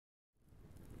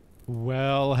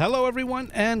Well, hello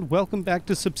everyone, and welcome back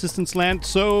to Subsistence Land.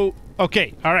 So,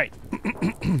 okay, all right.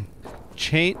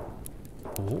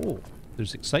 Oh,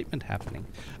 there's excitement happening.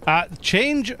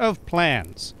 Change of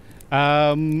plans.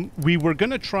 We were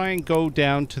going to try and go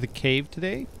down to the cave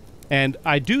today, and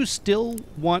I do still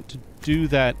want to do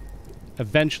that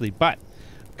eventually, but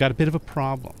I've got a bit of a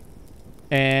problem.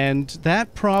 And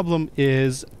that problem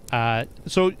is...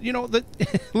 so, you know, that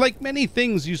like many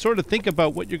things, you sort of think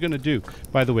about what you're going to do.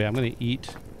 By the way, I'm going to eat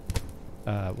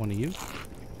one of you.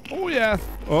 Oh, yeah.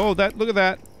 Oh, look at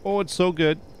that. Oh, it's so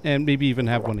good. And maybe even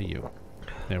have one of you.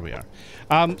 There we are.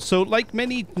 So like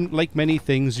many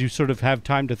things, you sort of have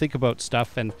time to think about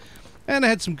stuff. And I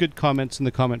had some good comments in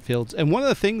the comment fields. And one of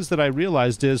the things that I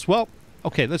realized is, well,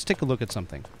 okay, let's take a look at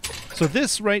something. So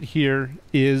this right here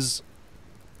is...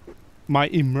 my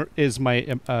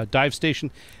dive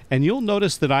station, and you'll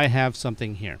notice that I have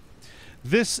something here.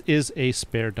 This is a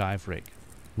spare dive rig.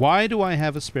 Why do I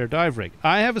have a spare dive rig?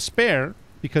 I have a spare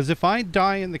because if I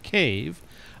die in the cave,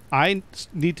 I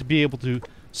need to be able to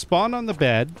spawn on the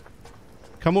bed,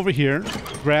 come over here,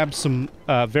 grab some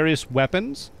various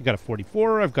weapons. I've got a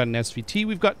 44, I've got an SVT,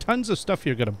 we've got tons of stuff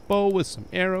here. I've got a bow with some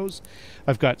arrows,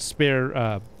 I've got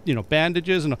spare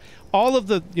bandages and all of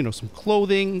the, some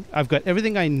clothing. I've got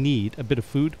everything I need, a bit of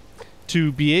food,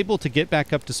 to be able to get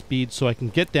back up to speed so I can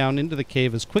get down into the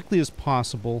cave as quickly as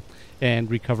possible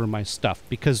and recover my stuff.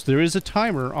 Because there is a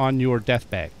timer on your death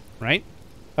bag, right?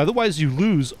 Otherwise you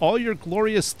lose all your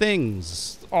glorious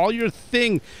things, all your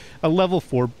thing. A level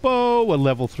 4 bow, a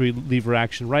level 3 lever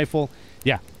action rifle.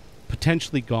 Yeah,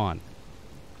 potentially gone.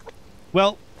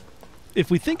 Well,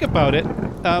 if we think about it,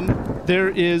 there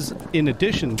is, in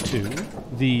addition to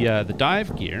the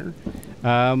dive gear,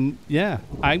 yeah,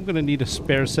 I'm going to need a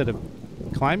spare set of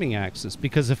climbing axes,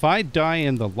 because if I die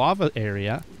in the lava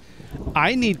area,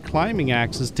 I need climbing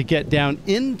axes to get down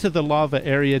into the lava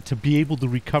area to be able to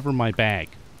recover my bag.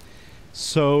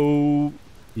 So,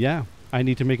 yeah, I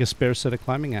need to make a spare set of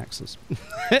climbing axes.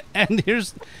 And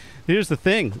here's the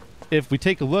thing. If we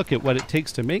take a look at what it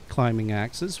takes to make climbing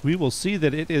axes, we will see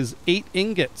that it is 8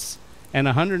 ingots and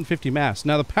 150 mass.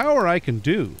 Now, the power I can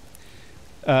do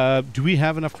we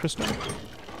have enough crystal?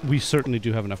 We certainly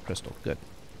do have enough crystal. Good.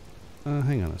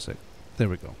 Hang on a sec. There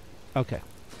we go. Okay.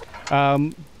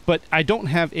 But I don't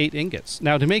have 8 ingots.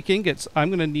 Now, to make ingots, I'm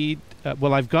going to need... I'm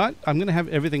going to have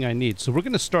everything I need. So we're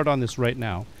going to start on this right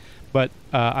now. But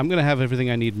I'm going to have everything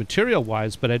I need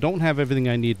material-wise, but I don't have everything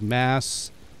I need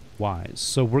mass-wise.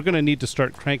 So we're going to need to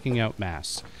start cranking out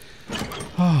mass.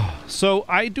 So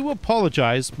I do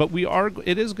apologize, but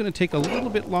it is going to take a little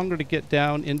bit longer to get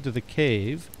down into the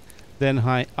cave than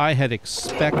I had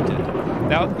expected.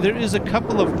 Now, there is a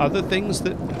couple of other things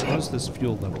that... How's this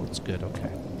fuel level? It's good,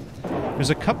 okay. There's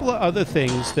a couple of other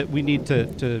things that we need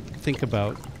to think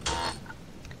about.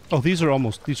 Oh, these are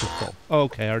full. Oh,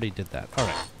 okay, I already did that. All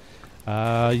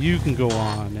right. You can go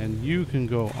on, and you can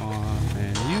go on,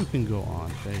 and you can go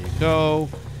on. There you go.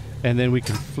 And then we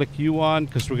can flick you on,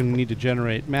 because we're going to need to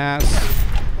generate mass.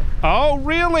 Oh,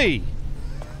 really?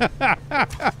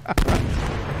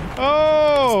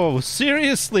 Oh,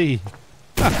 seriously?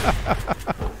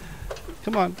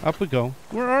 Come on, up we go.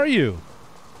 Where are you?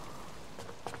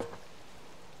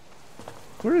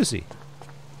 Where is he?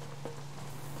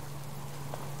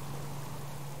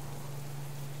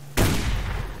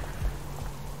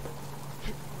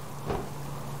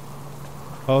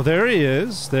 Oh, there he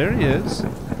is. There he is.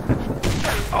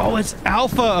 Oh, it's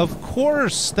Alpha, of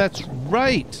course. That's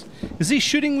right. Is he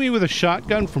shooting me with a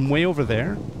shotgun from way over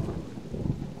there?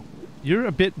 You're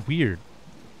a bit weird.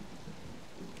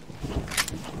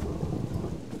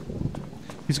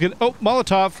 He's gonna... Oh,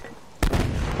 Molotov.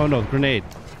 Oh, no, grenade.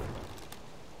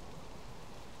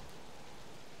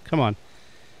 Come on.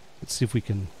 Let's see if we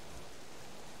can...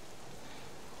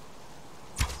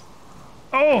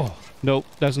 Oh! Nope,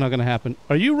 that's not going to happen.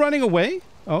 Are you running away?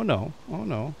 Oh, no. Oh,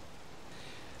 no.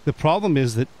 The problem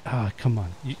is that... come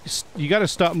on. You got to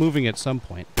stop moving at some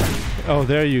point. Oh,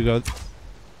 there you go.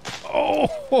 Oh!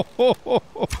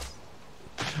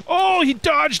 Oh, he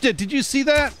dodged it! Did you see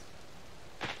that?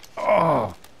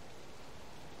 Oh!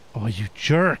 Oh, you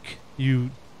jerk.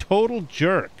 You total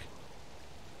jerk.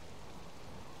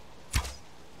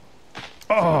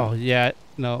 Oh, yeah.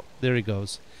 No, there he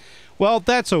goes. Well,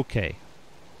 that's okay.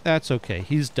 That's okay.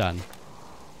 He's done.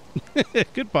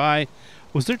 Goodbye.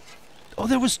 Was there... Oh,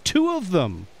 there was 2 of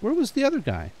them. Where was the other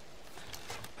guy?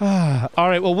 All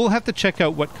right, well, we'll have to check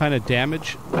out what kind of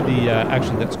damage the...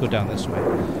 actually, let's go down this way.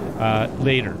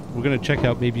 Later. We're going to check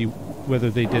out maybe whether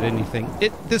they did anything.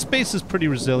 This base is pretty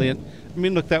resilient. I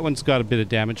mean, look, that one's got a bit of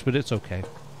damage, but it's okay.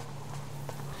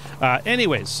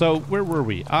 Anyways, so where were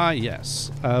we?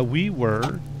 Yes. We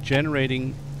were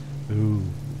generating... Ooh.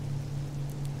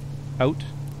 Out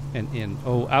and in.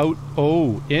 Oh, out.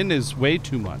 Oh, in is way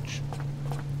too much.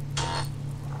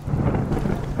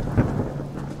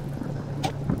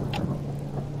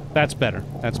 That's better.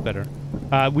 That's better.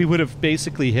 We would have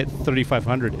basically hit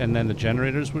 3,500 and then the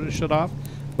generators would have shut off,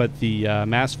 but the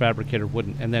mass fabricator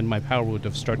wouldn't, and then my power would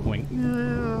have started going.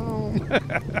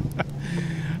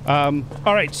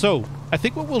 All right, so I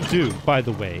think what we'll do, by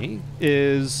the way,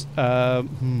 is I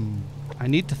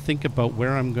need to think about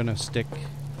where I'm going to stick.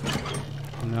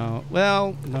 No.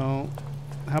 Well, no.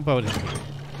 How about in here?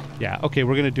 Yeah, okay,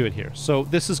 we're going to do it here. So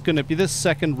this is going to be, this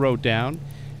second row down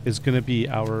is going to be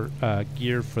our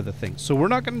gear for the thing. So we're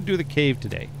not going to do the cave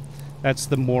today. That's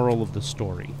the moral of the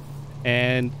story.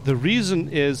 And the reason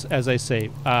is, as I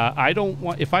say, I don't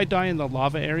want... If I die in the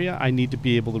lava area, I need to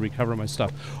be able to recover my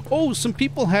stuff. Oh, some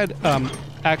people had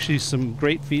actually some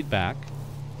great feedback.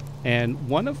 And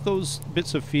one of those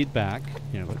bits of feedback...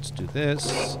 Here, let's do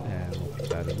this. And we'll put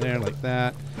that in there like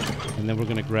that. And then we're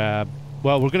going to grab...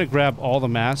 Well, we're going to grab all the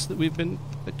mass that we've been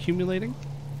accumulating.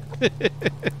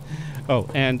 Oh,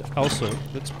 and also,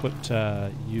 let's put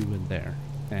you in there.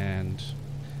 And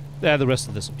the rest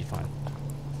of this will be fine.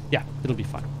 Yeah, it'll be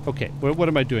fine. Okay, what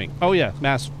am I doing? Oh yeah,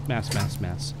 mass.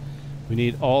 We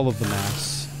need all of the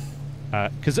mass.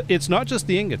 Because it's not just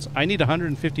the ingots. I need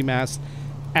 150 mass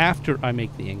after I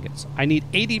make the ingots. I need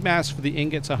 80 mass for the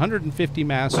ingots, 150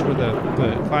 mass for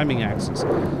the climbing axes.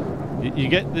 You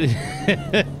get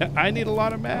the... I need a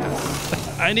lot of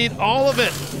mass. I need all of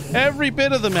it. Every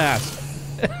bit of the mass.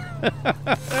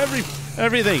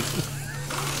 Everything.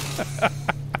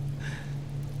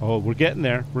 Oh, we're getting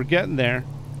there. We're getting there.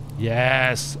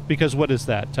 Yes, because what is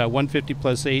that? 150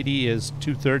 plus 80 is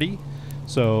 230.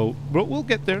 So we'll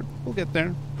get there. We'll get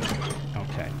there.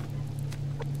 Okay.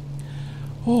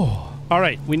 Oh, all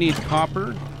right. We need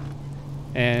copper,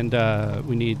 and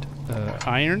we need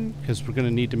iron because we're going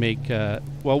to need to make.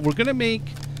 Well, we're going to make.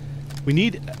 We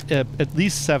need at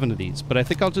least 7 of these, but I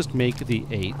think I'll just make the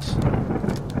 8.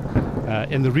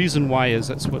 And the reason why is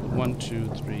that's what 1, 2,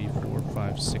 3, 4,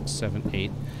 5, 6, 7,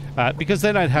 8. Because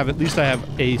then I have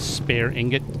a spare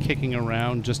ingot kicking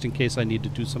around just in case I need to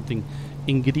do something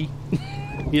ingoty,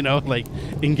 you know, like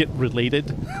ingot related.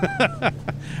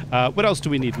 What else do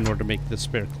we need in order to make the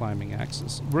spare climbing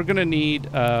axes? We're gonna need.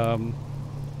 Oh,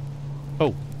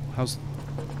 how's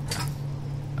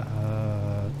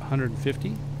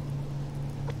 150?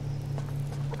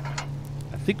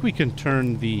 I think we can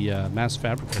turn the mass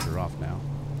fabricator off now.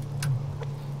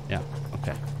 Yeah.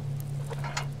 Okay.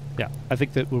 Yeah, I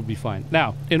think that will be fine.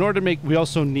 Now, in order to make, we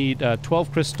also need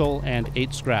 12 crystal and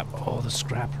 8 scrap. Oh, the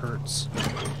scrap hurts.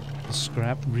 The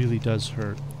scrap really does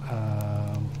hurt.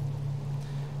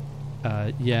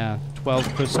 Yeah,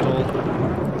 12 crystal.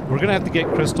 We're going to have to get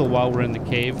crystal while we're in the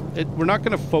cave. We're not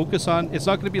going to focus on... It's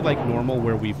not going to be like normal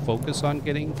where we focus on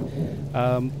getting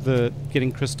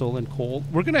getting crystal and coal.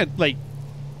 We're going to, like...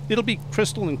 It'll be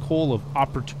crystal and coal of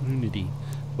opportunity.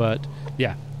 But,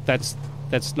 yeah, that's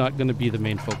not going to be the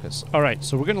main focus. All right,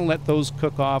 so we're going to let those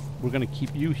cook off. We're going to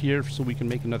keep you here so we can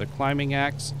make another climbing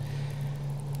axe.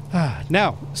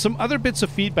 Now, some other bits of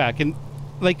feedback. And,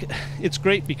 like, it's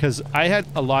great because I had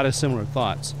a lot of similar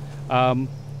thoughts.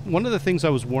 One of the things I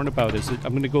was warned about is that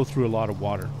I'm going to go through a lot of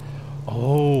water.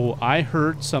 Oh, I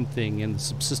heard something in the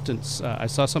Subsistence. I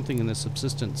saw something in the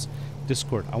Subsistence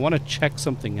Discord. I want to check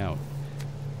something out.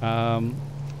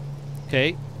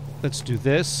 Okay. Let's do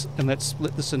this, and let's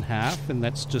split this in half, and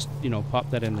let's just, you know,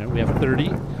 pop that in there. We have 30.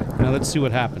 Now let's see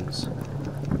what happens.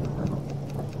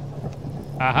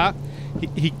 Aha.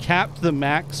 He capped the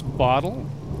max bottle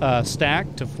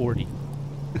stack to 40.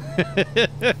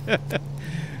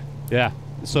 Yeah,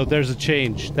 so there's a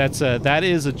change. That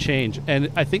is a change.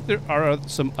 And I think there are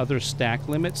some other stack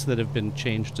limits that have been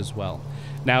changed as well.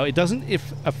 Now, it doesn't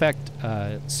affect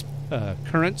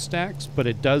current stacks, but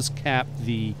it does cap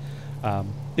the...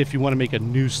 if you want to make a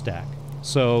new stack.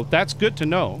 So that's good to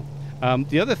know.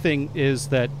 The other thing is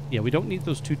that, yeah, we don't need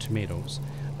those 2 tomatoes.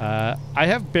 I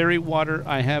have berry water.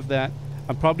 I have that.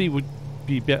 I probably would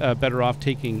be better off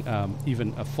taking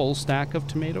even a full stack of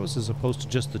tomatoes as opposed to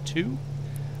just the 2.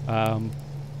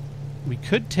 We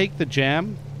could take the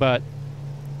jam, but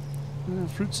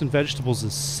fruits and vegetables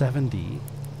is 70.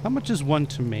 How much is 1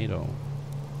 tomato?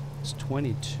 It's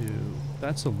 22.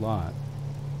 That's a lot.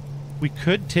 We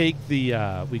could take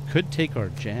our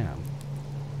jam.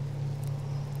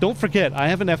 Don't forget, I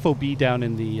have an FOB down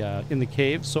in the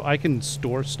cave, so I can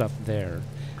store stuff there.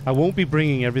 I won't be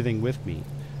bringing everything with me.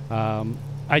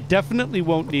 I definitely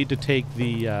won't need to take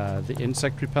the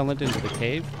insect repellent into the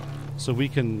cave, So we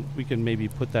can maybe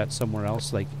put that somewhere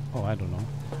else. Like, oh, I don't know.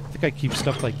 I think I keep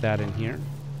stuff like that in here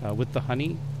with the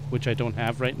honey, which I don't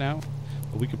have right now.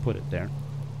 But we could put it there.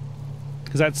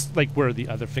 Because that's like where the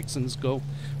other fixins go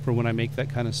for when I make that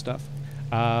kind of stuff.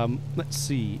 Let's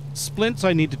see. Splints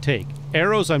I need to take.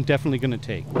 Arrows I'm definitely going to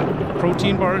take.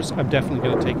 Protein bars I'm definitely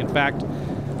going to take. In fact,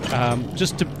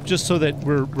 just so that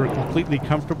we're completely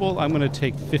comfortable, I'm going to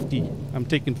take 50. I'm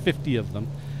taking 50 of them.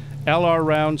 LR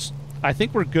rounds, I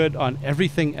think we're good on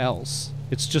everything else.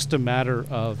 It's just a matter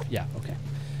of, yeah, okay.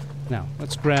 Now,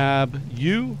 let's grab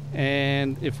you,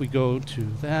 and if we go to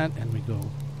that, and we go,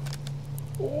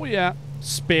 oh yeah,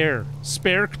 spare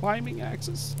climbing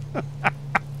axes.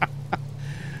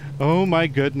 Oh my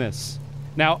goodness.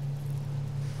 Now,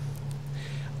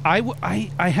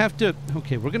 I have to,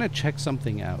 okay, we're going to check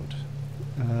something out.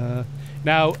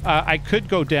 Now, I could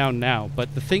go down now,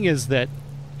 but the thing is that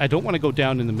I don't want to go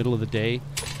down in the middle of the day.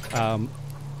 Can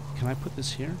I put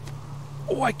this here?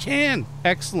 Oh, I can!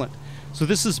 Excellent. So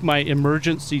this is my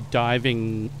emergency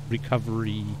diving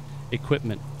recovery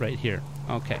equipment right here.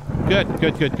 Okay,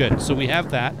 good. So we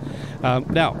have that.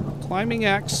 Now, climbing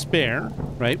axe spare,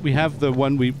 right? We have the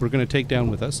one we're going to take down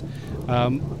with us.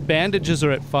 Bandages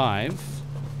are at 5.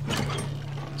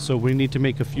 So we need to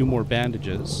make a few more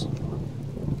bandages.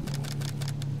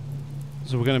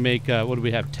 So we're going to make, what do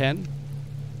we have, 10?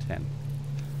 10.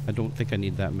 I don't think I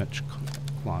need that much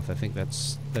cloth. I think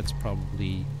that's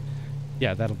probably,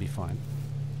 yeah, that'll be fine.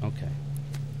 Okay.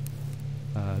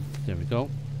 There we go.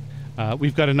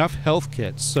 We've got enough health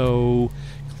kits, so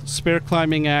spare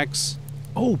climbing axe.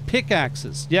 Oh,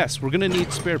 pickaxes. Yes, we're going to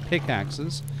need spare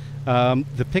pickaxes.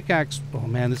 The pickaxe, oh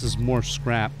man, this is more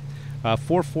scrap.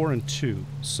 4, 4, and 2.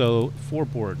 So 4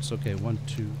 boards. Okay, 1,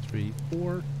 2, 3,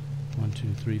 4. 1,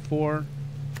 2, 3, 4.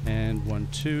 And 1,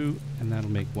 2. And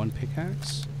that'll make 1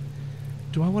 pickaxe.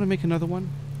 Do I want to make another one?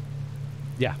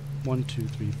 Yeah. 1, 2,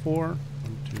 3, 4. 1,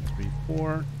 2, 3,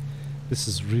 4. This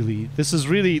is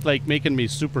really like making me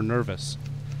super nervous.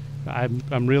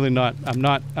 I'm really not. I'm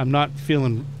not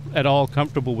feeling at all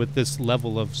comfortable with this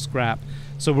level of scrap.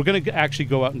 So we're going to actually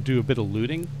go out and do a bit of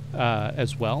looting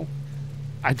as well.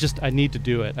 I need to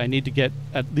do it. I need to get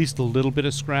at least a little bit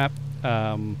of scrap.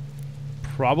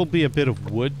 Probably a bit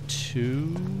of wood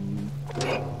too.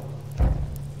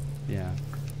 Yeah.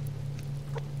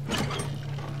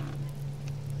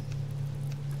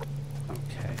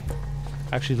 Okay.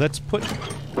 Actually, let's put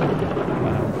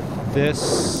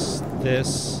this.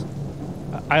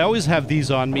 I always have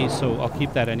these on me, so I'll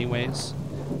keep that anyways.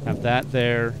 Have that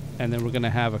there, and then we're going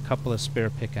to have a couple of spare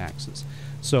pickaxes.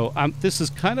 So this is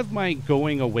kind of my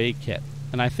going away kit,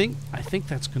 and I think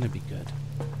that's going to be good.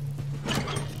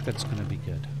 That's going to be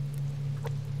good.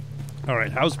 All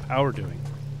right, how's power doing?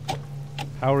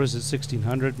 Power is at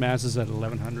 1600, mass is at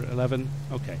 11.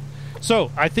 Okay,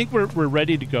 so I think we're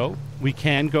ready to go. We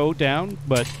can go down,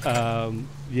 but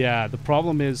yeah, the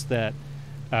problem is that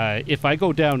if I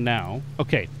go down now,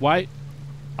 okay, why?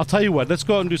 I'll tell you what. Let's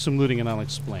go out and do some looting, and I'll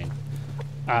explain.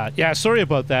 Yeah, sorry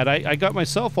about that. I got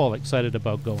myself all excited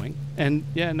about going, and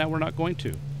yeah, now we're not going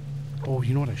to. Oh,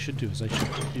 you know what I should do is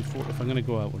if I'm going to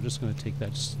go out, we're just going to take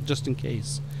that just in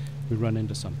case we run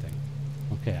into something.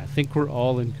 Okay, I think we're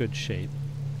all in good shape.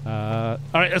 All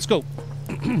right, let's go.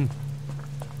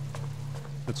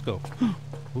 Let's go.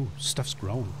 Ooh, stuff's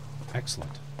growing.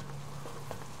 Excellent.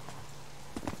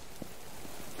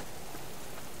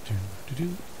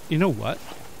 You know what?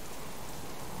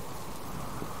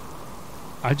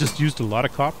 I just used a lot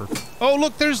of copper. Oh,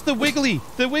 look, there's the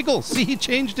wiggle. See, he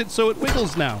changed it so it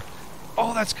wiggles now.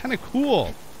 Oh, that's kind of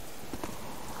cool.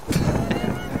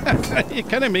 It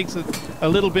kind of makes it a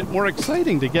little bit more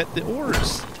exciting to get the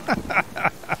ores.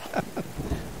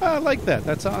 I like that.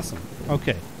 That's awesome.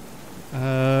 Okay.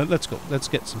 Let's go. Let's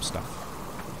get some stuff.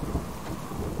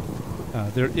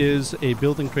 There is a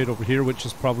building crate over here, which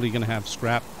is probably going to have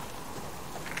scrap.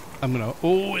 I'm going to...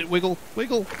 Oh, it wiggle.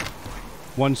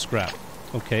 1 scrap.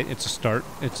 Okay, it's a start.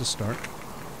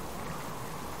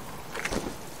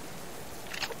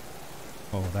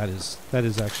 Oh, that is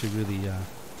actually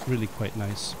really quite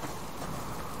nice.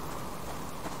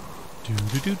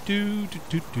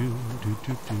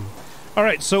 All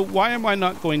right, so why am I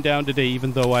not going down today,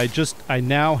 even though I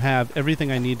now have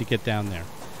everything I need to get down there?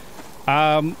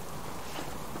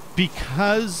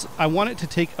 Because I want it to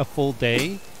take a full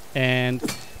day, and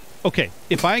okay,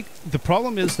 the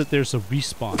problem is that there's a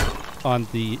respawn on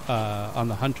the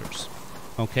hunters.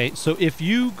 Okay, so if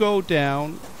you go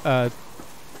down,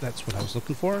 that's what I was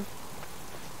looking for.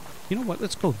 You know what?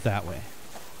 Let's go that way.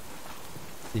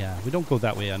 Yeah, we don't go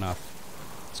that way enough.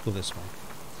 Let's go this way.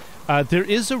 There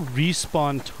is a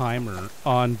respawn timer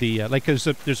on the like. There's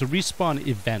a respawn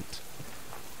event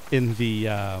in the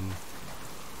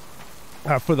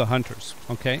for the hunters.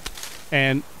 Okay,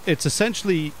 and it's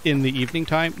essentially in the evening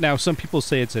time. Now, some people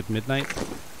say it's at midnight.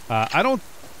 I don't.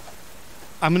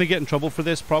 I'm going to get in trouble for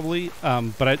this probably,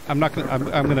 but I'm not going.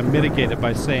 I'm going to mitigate it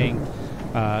by saying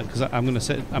because I'm going to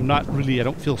say I'm not really. I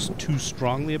don't feel too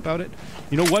strongly about it.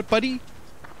 You know what, buddy?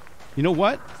 You know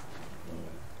what?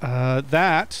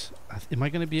 That. Am I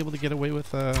going to be able to get away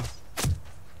with?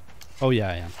 Oh yeah,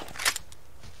 I am.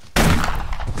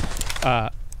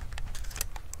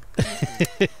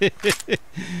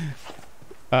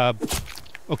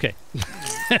 Okay.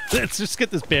 Let's just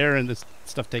get this bear and this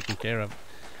stuff taken care of.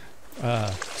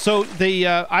 So they.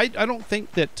 I don't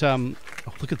think that. Oh,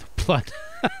 look at the blood.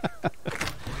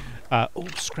 Oh,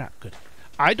 scrap. Good.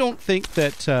 I don't think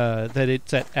that that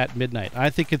it's at midnight. I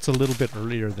think it's a little bit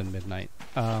earlier than midnight.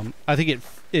 I think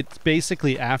it's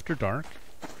basically after dark.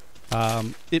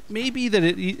 It may be that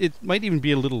it might even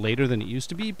be a little later than it used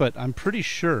to be, but I'm pretty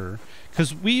sure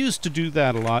because we used to do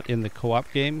that a lot in the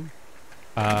co-op game,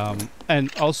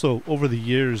 and also over the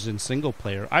years in single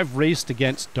player. I've raced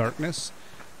against darkness,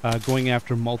 going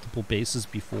after multiple bases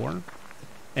before.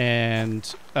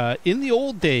 And in the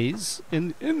old days,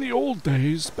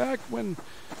 back when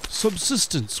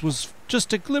Subsistence was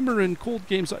just a glimmer in cold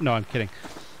games. No, I'm kidding.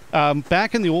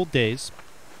 Back in the old days,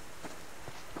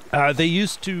 they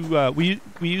used to we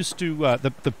used to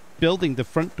the building, the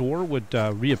front door would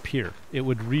reappear. It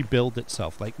would rebuild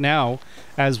itself. Like now,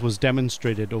 as was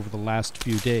demonstrated over the last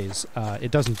few days,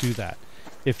 it doesn't do that.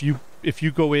 If you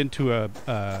go into a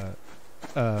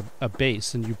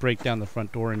base and you break down the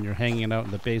front door and you're hanging out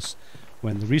in the base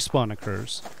when the respawn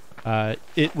occurs,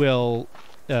 it will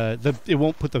it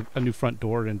won't put a new front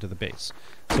door into the base,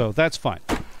 so that's fine,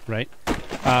 right?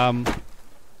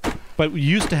 But we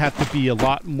used to have to be a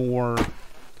lot more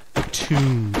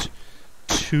attuned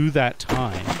to that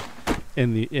time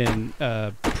in the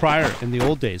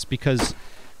old days, because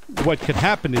what could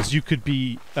happen is you could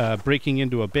be breaking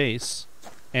into a base,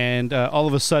 and all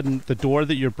of a sudden the door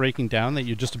that you're breaking down, that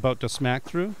you're just about to smack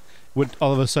through, would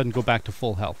all of a sudden go back to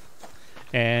full health.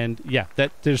 And yeah,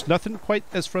 there's nothing quite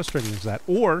as frustrating as that.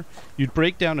 Or you'd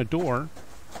break down a door.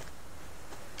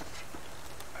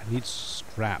 I need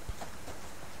scrap.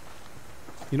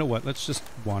 You know what? Let's just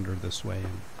wander this way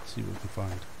and see what we can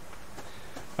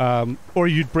find. Or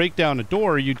you'd break down a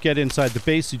door, you'd get inside the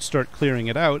base, you'd start clearing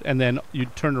it out, and then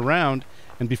you'd turn around,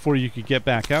 and before you could get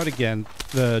back out again,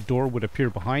 the door would appear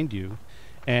behind you.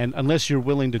 And unless you're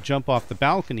willing to jump off the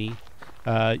balcony,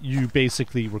 you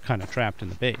basically were kind of trapped in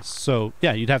the base. So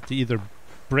yeah, you'd have to either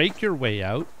break your way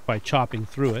out by chopping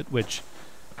through it, which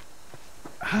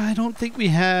I don't think we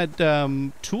had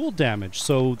tool damage,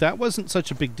 so that wasn't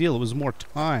such a big deal. It was more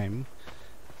time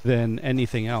than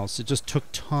anything else. It just took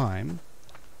time.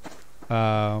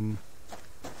 Now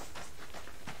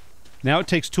it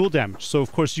takes tool damage, so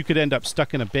of course you could end up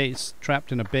stuck in a base,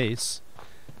 trapped in a base,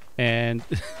 and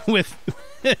with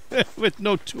with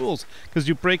no tools, because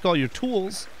you break all your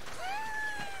tools,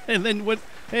 and then what?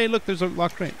 Hey, look, there's a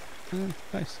locked crate.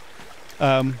 Nice.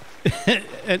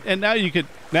 And now you could.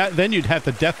 Then you'd have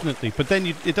to definitely, but then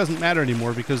it doesn't matter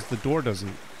anymore because the door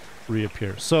doesn't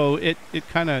reappear. So it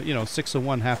kind of 6 of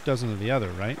one, half dozen of the other,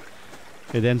 right?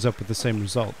 It ends up with the same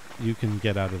result. You can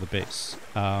get out of the base.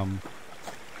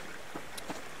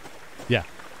 Yeah.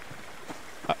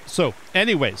 So,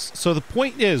 anyways, so the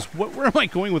point is, where am I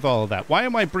going with all of that? Why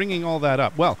am I bringing all that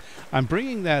up? Well, I'm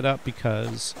bringing that up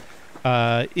because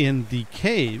in the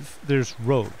cave, there's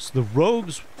rogues.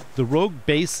 The rogue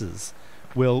bases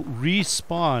will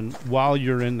respawn while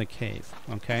you're in the cave,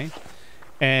 okay?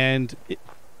 And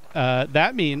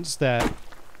that means that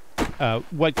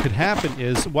what could happen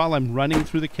is, while I'm running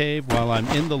through the cave, while I'm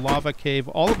in the lava cave,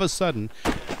 all of a sudden,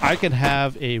 I could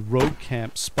have a rogue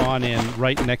camp spawn in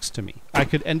right next to me. I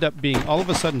could end up being all of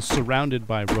a sudden surrounded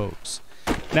by rogues.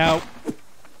 Now,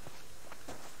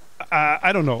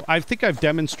 I don't know. I think I've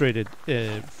demonstrated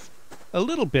a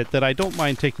little bit that I don't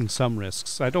mind taking some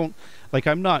risks.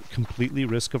 I'm not completely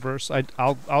risk averse.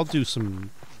 I'll do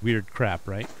some weird crap,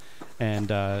 right? And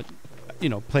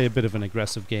play a bit of an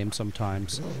aggressive game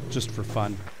sometimes, just for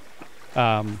fun.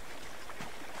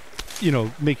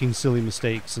 Making silly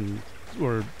mistakes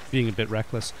or being a bit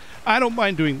reckless. I don't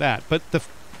mind doing that, but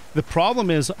the problem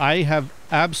is I have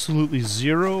absolutely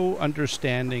zero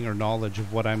understanding or knowledge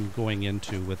of what I'm going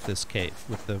into with this cave,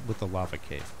 with the lava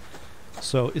cave.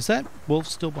 So is that wolf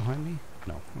still behind me?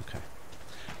 No. Okay.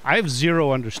 I have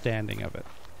zero understanding of it,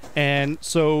 and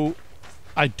so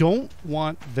I don't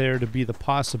want there to be the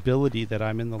possibility that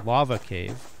I'm in the lava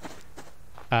cave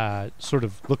sort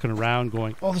of looking around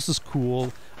going, oh, this is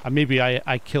cool. Maybe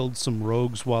I killed some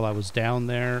rogues while I was down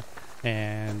there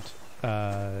and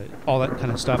all that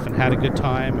kind of stuff and had a good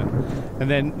time. And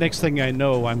then next thing I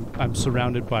know, I'm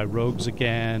surrounded by rogues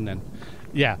again. And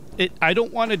yeah, I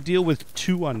don't want to deal with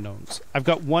two unknowns. I've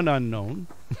got one unknown,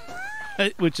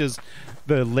 which is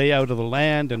the layout of the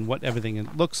land and what everything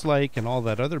looks like and all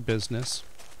that other business.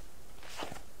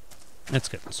 Let's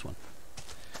get this one.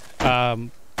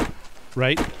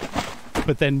 Right?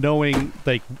 But then knowing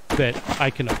like that I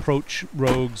can approach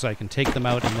rogues, I can take them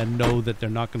out and then know that they're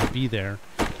not going to be there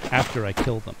after I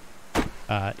kill them.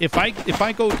 If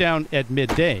I go down at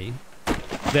midday,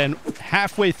 then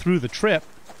halfway through the trip,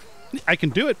 I can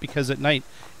do it because at night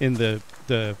in the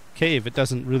cave it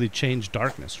doesn't really change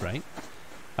darkness, right?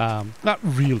 Not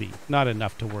really, not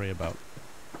enough to worry about.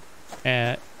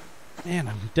 Man,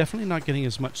 I'm definitely not getting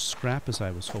as much scrap as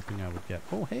I was hoping I would get.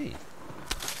 Oh, hey.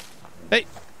 Hey!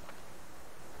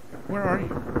 Where are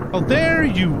you? Oh, there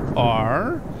you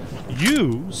are!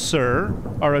 You, sir,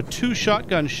 are a 2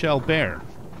 shotgun shell bear.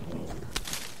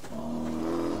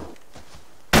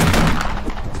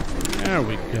 There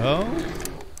we go.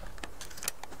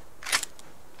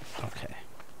 Okay.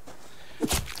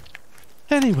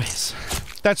 Anyways,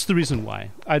 that's the reason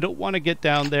why. I don't want to get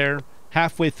down there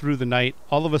halfway through the night.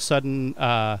 All of a sudden,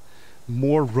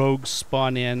 more rogues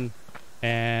spawn in,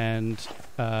 and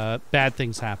bad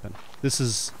things happen. This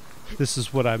is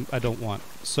what I don't want.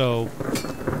 So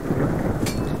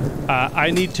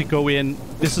I need to go in.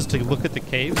 This is to look at the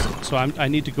caves. So I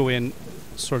need to go in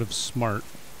sort of smart.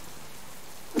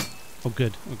 Oh,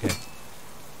 good. Okay.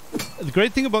 The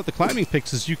great thing about the climbing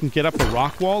picks is you can get up a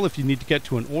rock wall if you need to get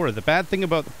to an ore. The bad thing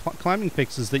about the climbing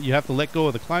picks is that you have to let go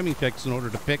of the climbing picks in order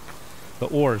to pick the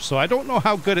ore. So I don't know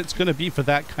how good it's going to be for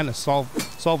that kind of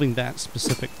solving that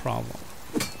specific problem.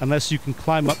 Unless you can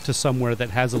climb up to somewhere that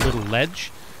has a little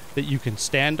ledge that you can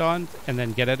stand on and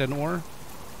then get at an ore.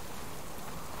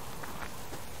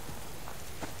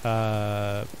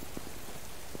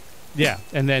 Yeah,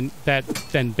 and then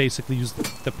basically use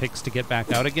the picks to get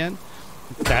back out again.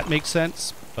 That makes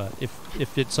sense. But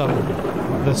if it's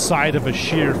on the side of a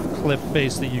sheer cliff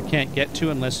face that you can't get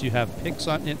to unless you have picks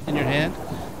in your hand,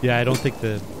 yeah, I don't think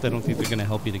they're going to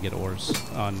help you to get ores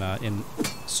on in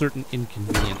certain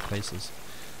inconvenient places.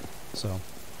 So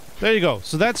there you go.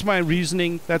 So that's my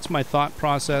reasoning. That's my thought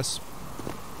process.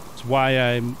 It's why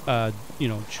I'm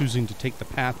choosing to take the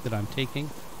path that I'm taking.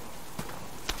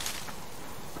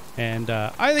 And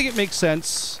I think it makes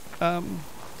sense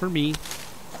for me.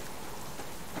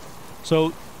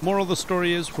 So, moral of the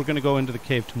story is we're going to go into the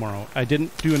cave tomorrow. I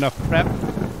didn't do enough prep.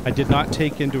 I did not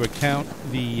take into account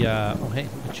the... oh, hey,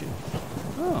 look at you.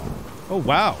 Oh,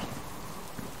 wow.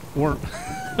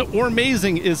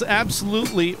 Amazing is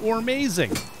absolutely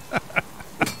amazing.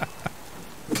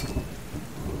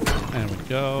 There we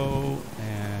go.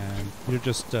 And you're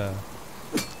just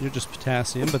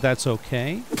potassium, but that's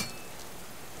okay.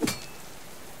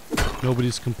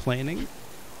 Nobody's complaining.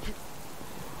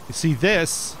 You see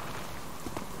this,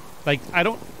 like, I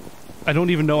don't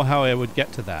even know how I would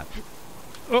get to that.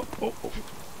 Oh.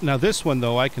 Now this one,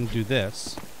 though, I can do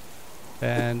this.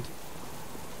 And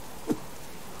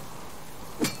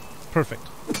perfect.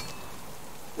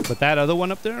 But that other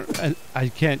one up there, I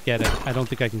can't get it. I don't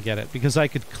think I can get it because I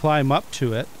could climb up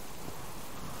to it.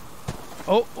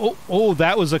 Oh,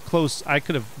 that was a close... I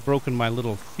could have broken my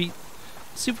little feet.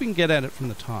 Let's see if we can get at it from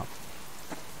the top.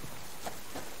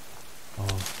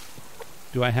 Oh.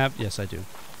 Do I have... Yes, I do.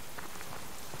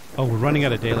 Oh, we're running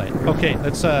out of daylight. Okay,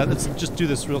 let's just do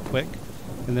this real quick,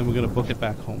 and then we're going to book it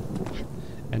back home.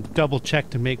 And double check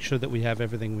to make sure that we have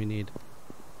everything we need.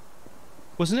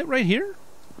 Wasn't it right here?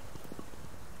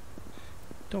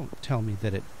 Don't tell me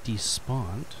that it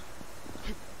despawned.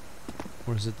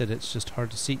 Or is it that it's just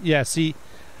hard to see? Yeah, see?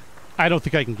 I don't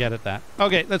think I can get at that.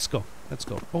 Okay, let's go. Let's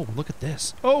go. Oh, look at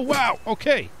this. Oh, wow.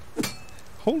 Okay.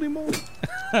 Holy moly.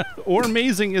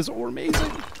 Amazing is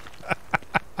amazing.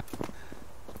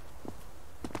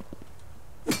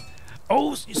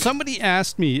 Oh, somebody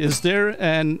asked me, is there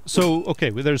an... So,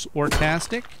 okay, well, there's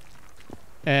Ortastic,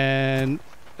 and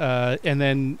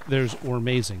then there's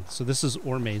Amazing. So this is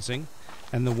Amazing,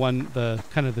 and the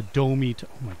kind of the domey... Oh,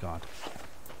 my God.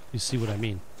 You see what I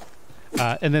mean?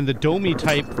 And then the domey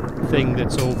type thing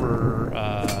that's over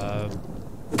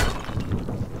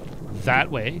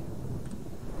that way.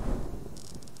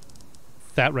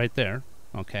 That right there.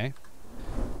 Okay.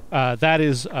 That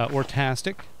is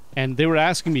Ortastic. And they were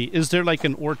asking me, is there like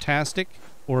an Ortastic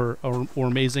or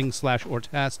Amazing /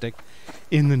 Ortastic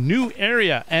in the new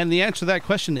area? And the answer to that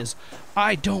question is,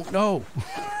 I don't know.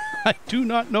 I do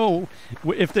not know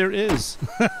if there is.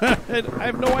 I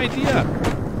have no idea.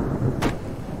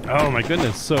 Oh my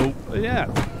goodness. So, yeah.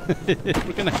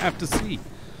 We're going to have to see.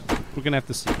 We're going to have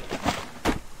to see.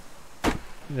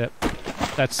 Yep.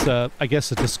 That's, I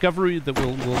guess, a discovery that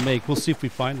we'll make. We'll see if we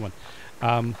find one.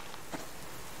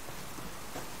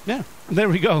 Yeah, there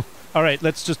we go. All right,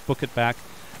 let's just book it back.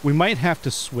 We might have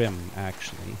to swim,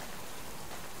 actually,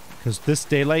 because this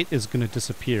daylight is going to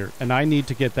disappear, and I need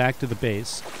to get back to the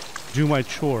base, do my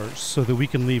chores, so that we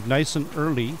can leave nice and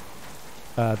early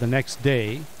the next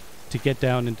day to get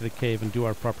down into the cave and do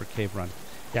our proper cave run.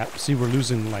 Yeah, see, we're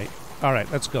losing light. All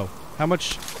right, let's go. How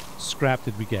much scrap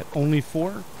did we get? Only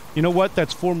 4? You know what?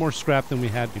 That's 4 more scrap than we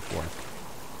had before.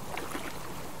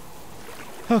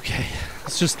 Okay,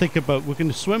 let's just think about... We're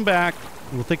going to swim back.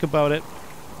 We'll think about it.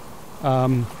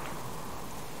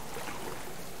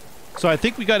 So I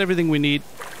think we got everything we need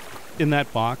in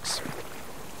that box.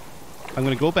 I'm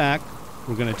going to go back.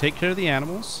 We're going to take care of the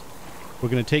animals. We're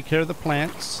going to take care of the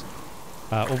plants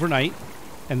overnight.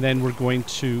 And then we're going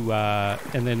to...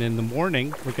 and then in the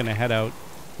morning, we're going to head out.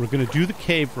 We're going to do the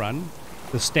cave run,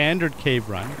 the standard cave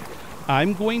run.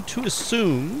 I'm going to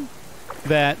assume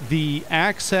that the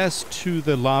access to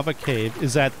the lava cave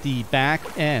is at the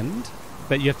back end,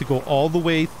 that you have to go all the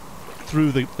way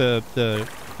through the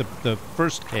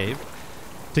first cave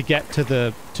to get to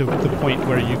the point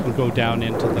where you can go down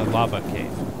into the lava cave.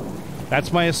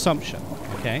 That's my assumption.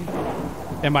 Okay,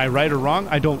 am I right or wrong?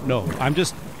 I don't know. I'm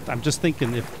just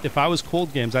thinking if I was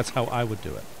Cold Games, that's how I would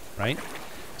do it, right?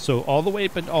 So all the way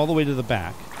to the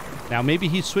back. Now maybe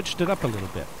he switched it up a little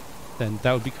bit. Then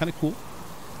that would be kind of cool.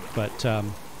 But yeah,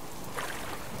 I'm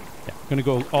gonna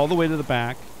go all the way to the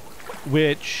back,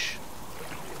 which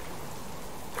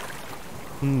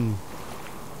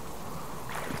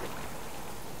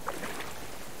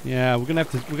yeah, we're gonna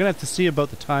have to see about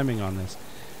the timing on this.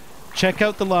 Check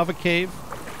out the lava cave,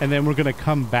 and then we're gonna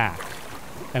come back,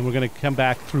 and we're gonna come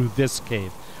back through this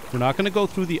cave. We're not gonna go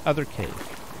through the other cave.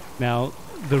 Now,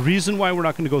 the reason why we're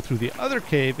not gonna go through the other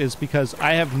cave is because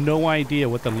I have no idea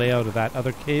what the layout of that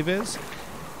other cave is,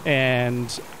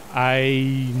 and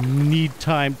I need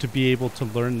time to be able to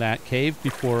learn that cave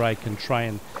before I can try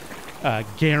and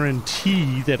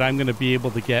guarantee that I'm going to be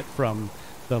able to get from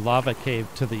the lava cave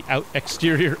to the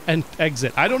exterior and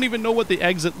exit. I don't even know what the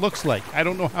exit looks like. I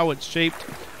don't know how it's shaped.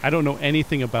 I don't know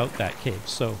anything about that cave.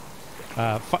 So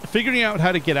figuring out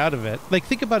how to get out of it, like,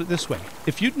 think about it this way.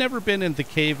 If you'd never been in the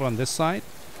cave on this side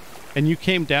and you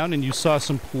came down and you saw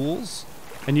some pools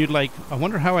and you'd like, I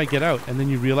wonder how I get out, and then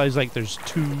you realize like there's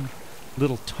 2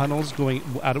 little tunnels going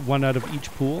out of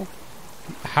each pool,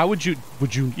 how would you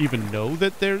even know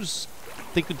that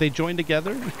think that they join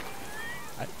together?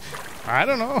 I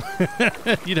don't know.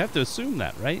 You'd have to assume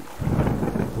that, right?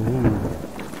 Ooh.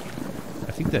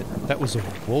 I think that was a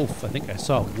wolf. I think I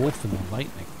saw a wolf in the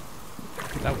lightning.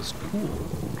 That was cool.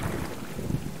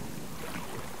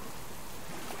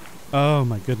 Oh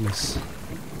my goodness.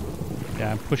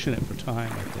 Yeah, I'm pushing it for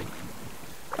time, I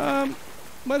think.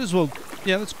 Might as well...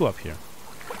 Yeah, let's go up here.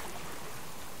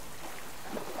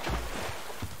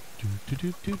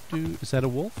 Is that a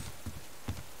wolf?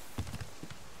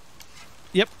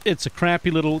 Yep, it's a crappy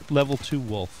little level 2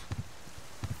 wolf.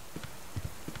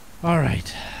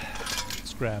 Alright.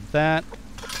 Let's grab that.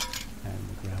 And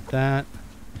grab that.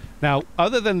 Now,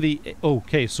 other than the...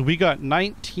 Okay, so we got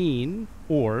 19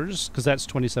 ores, because that's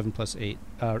 27 plus 8.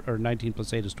 Or 19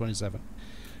 plus 8 is 27.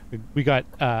 We got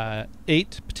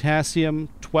 8 potassium,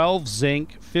 12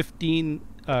 zinc, 15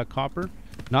 copper.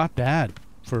 Not bad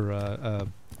for... I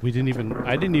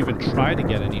didn't even try to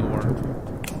get any ore.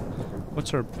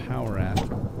 What's our power at?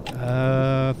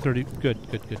 30. Good.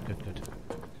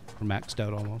 We're maxed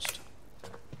out almost.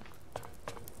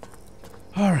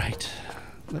 All right.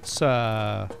 Let's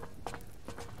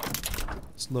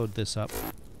load this up.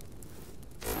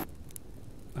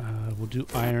 We'll do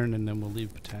iron and then we'll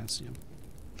leave potassium.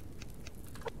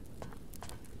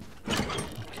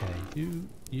 Okay, you,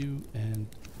 and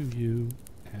you.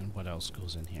 And what else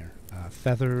goes in here?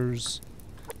 Feathers.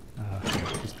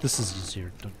 This is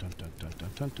easier. Dun.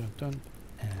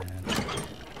 And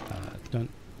done.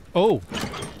 Oh!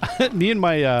 Me and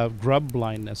my grub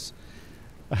blindness.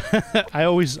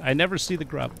 I never see the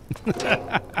grub.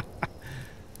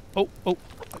 Oh.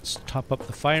 Let's top up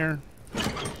the fire.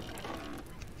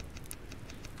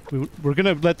 We're going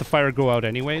to let the fire go out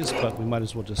anyways, but we might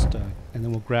as well just... and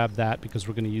then we'll grab that because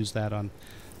we're going to use that on...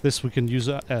 This we can use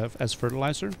as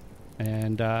fertilizer.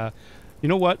 And you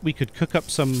know what? We could cook up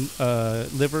some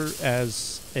liver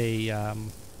as a...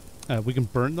 we can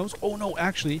burn those. Oh, no,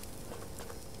 actually.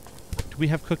 Do we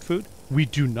have cooked food? We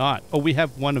do not. Oh, we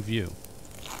have one of you.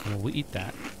 Well, we'll eat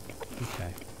that.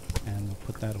 Okay. And we'll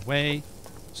put that away.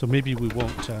 So maybe we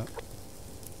won't... oh,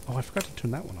 I forgot to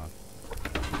turn that one on.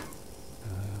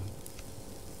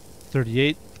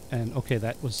 38. And, okay,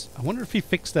 that was... I wonder if he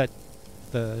fixed that...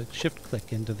 the shift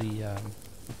click into the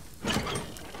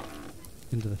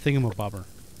thingamabobber.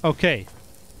 Okay.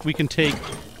 We can take...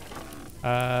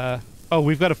 oh,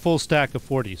 we've got a full stack of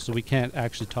 40, so we can't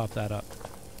actually top that up.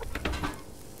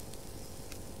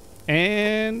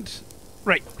 And...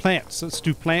 right, plants. Let's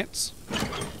do plants.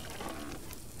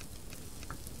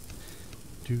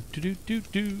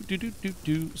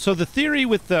 So the theory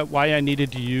with the why I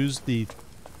needed to use the...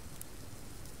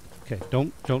 Okay,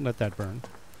 don't let that burn.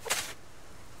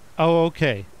 Oh,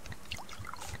 okay.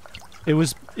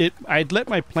 I'd let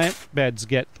my plant beds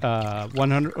get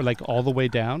 100, or like all the way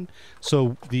down.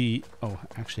 So the... Oh,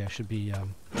 actually I should be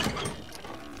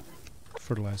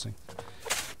fertilizing.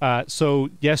 So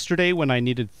yesterday when I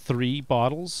needed 3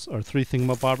 bottles or 3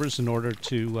 thingamabobbers in order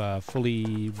to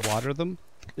fully water them,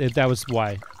 that was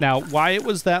why. Now, why it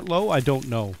was that low, I don't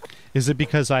know. Is it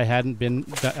because I hadn't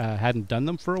done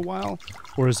them for a while,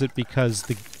 or is it because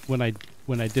when I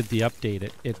did the update,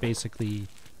 it basically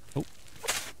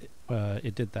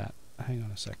it did that. Hang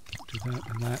on a sec. Do that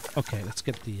and that. Okay, let's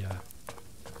get the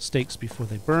steaks before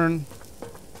they burn,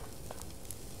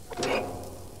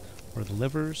 or the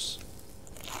livers.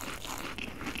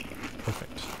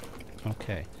 Perfect.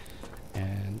 Okay,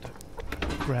 and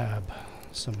grab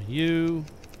some of you.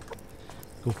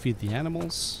 Go feed the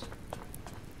animals.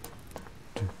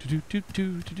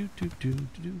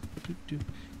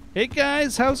 Hey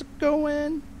guys, how's it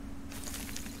going?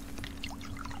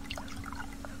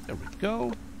 There we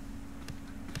go.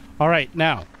 All right,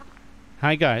 now,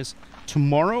 hi guys.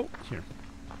 Tomorrow,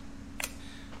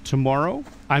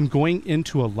 I'm going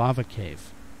into a lava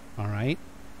cave. All right.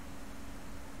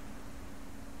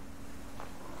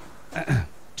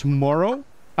 Tomorrow,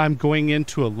 I'm going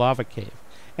into a lava cave.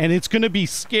 And it's going to be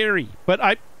scary, but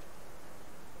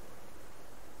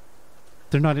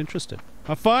they're not interested.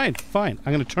 Fine. I'm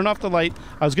going to turn off the light.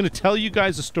 I was going to tell you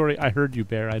guys a story. I heard you,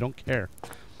 Bear. I don't care.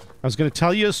 I was going to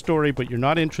tell you a story, but you're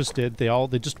not interested. They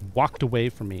just walked away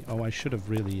from me. Oh, I should have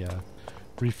really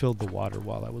refilled the water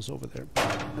while I was over there.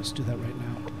 Let's do that right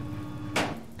now.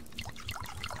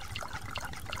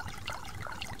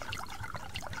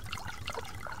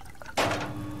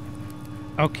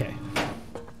 Okay.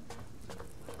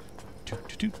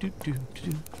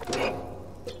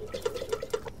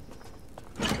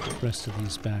 Rest of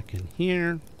these back in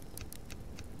here.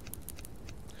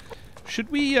 Should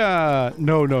we,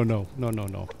 no.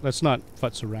 Let's not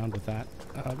futz around with that.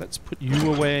 Let's put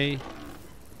you away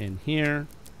in here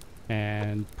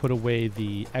and put away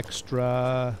the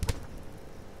extra,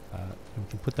 we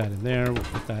can put that in there, we'll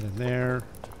put that in there,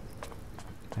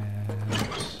 and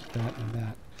that and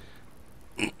that.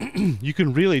 You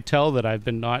can really tell that I've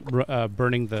been not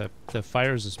burning the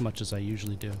fires as much as I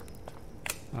usually do.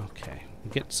 Okay,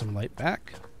 get some light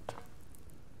back.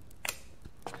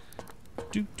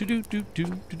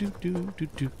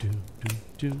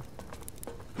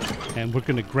 And we're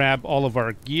gonna grab all of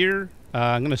our gear.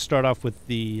 I'm gonna start off with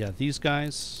these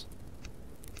guys.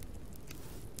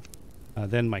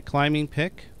 Then my climbing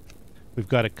pick. We've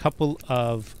got a couple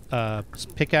of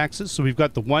pickaxes. So we've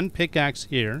got the one pickaxe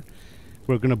here.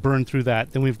 We're going to burn through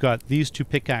that. Then we've got these 2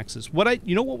 pickaxes.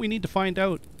 You know what we need to find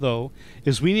out though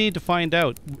is we need to find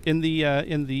out in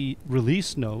the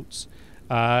release notes.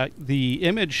 The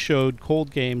image showed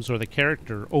Cold Games, or the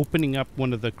character, opening up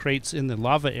one of the crates in the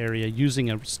lava area using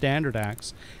a standard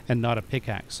axe and not a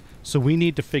pickaxe. So we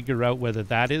need to figure out whether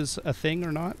that is a thing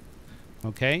or not.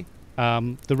 Okay.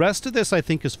 The rest of this I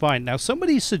think is fine. Now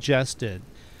somebody suggested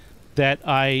that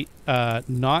I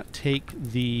not take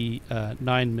the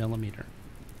 9mm.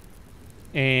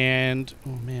 And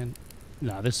oh man,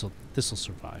 no, this'll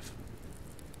survive.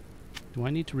 Do I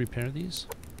need to repair these?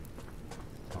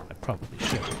 Oh, I probably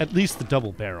should. At least the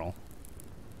double barrel.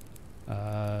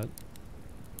 Yeah,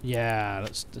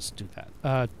 let's do that.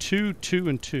 2, 2,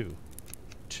 and 2.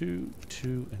 2,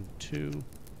 2, and 2.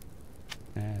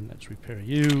 And let's repair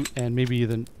you, and maybe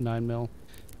the 9mm.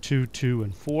 2, 2,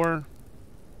 and 4.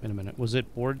 Wait a minute, was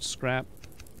it board scrap?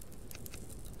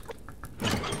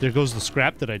 There goes the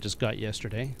scrap that I just got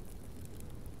yesterday.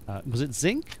 Was it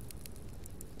zinc?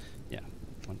 Yeah.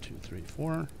 1, 2, 3,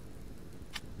 4.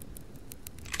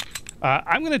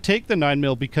 I'm going to take the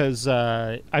 9mm because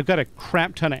I've got a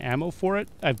crap ton of ammo for it.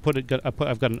 I've got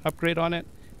an upgrade on it,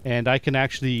 and I can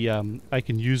actually I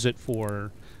can use it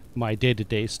for my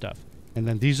day-to-day stuff. And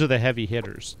then these are the heavy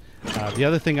hitters. The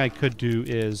other thing I could do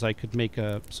is I could make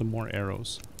some more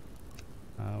arrows.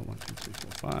 1, 2, 3,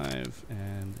 4, 5.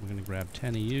 And we're going to grab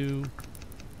 10 of you.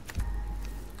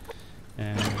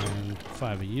 And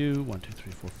 5 of you. 1, 2,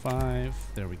 3, 4, 5.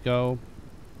 There we go.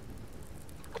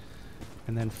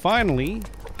 And then finally,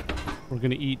 we're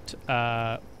going to eat...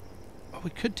 we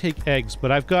could take eggs,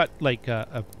 but I've got like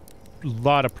a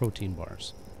lot of protein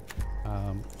bars.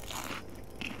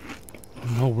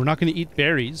 No, we're not going to eat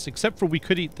berries, except for we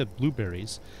could eat the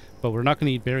blueberries, but we're not going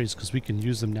to eat berries because we can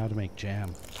use them now to make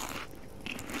jam.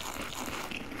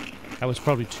 That was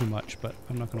probably too much, but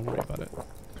I'm not going to worry about it.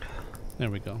 There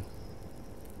we go.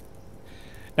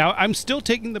 Now, I'm still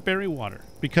taking the berry water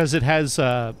because it has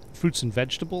fruits and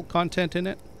vegetable content in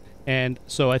it. And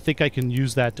so I think I can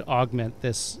use that to augment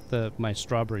my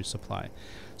strawberry supply.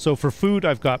 So for food,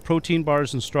 I've got protein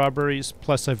bars and strawberries,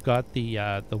 plus I've got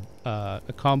a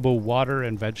combo water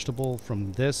and vegetable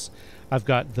from this. I've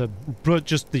got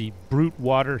just the brute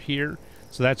water here,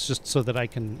 so that's just so that I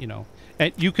can, you know,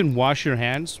 and you can wash your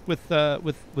hands with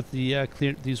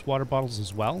these water bottles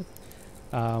as well.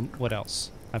 What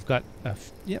else? I've got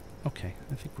yep. Okay,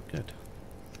 I think we're good.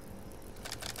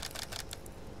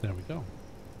 There we go.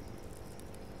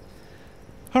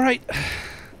 All right,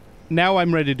 now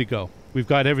I'm ready to go. We've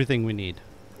got everything we need.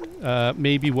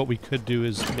 Maybe what we could do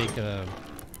is make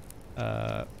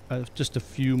just a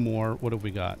few more. What have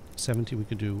we got? 70. We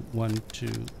could do 1, 2,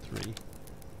 3.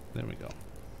 There we go.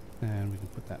 And we can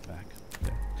put that back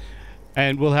there.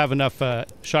 And we'll have enough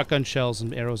shotgun shells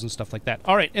and arrows and stuff like that.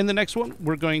 All right, in the next one,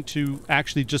 we're going to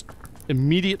actually just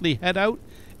immediately head out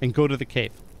and go to the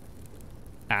cave.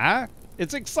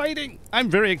 It's exciting. I'm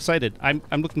very excited. I'm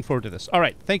looking forward to this. All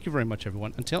right. Thank you very much,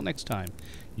 everyone. Until next time,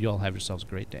 you all have yourselves a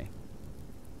great day.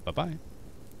 Bye-bye.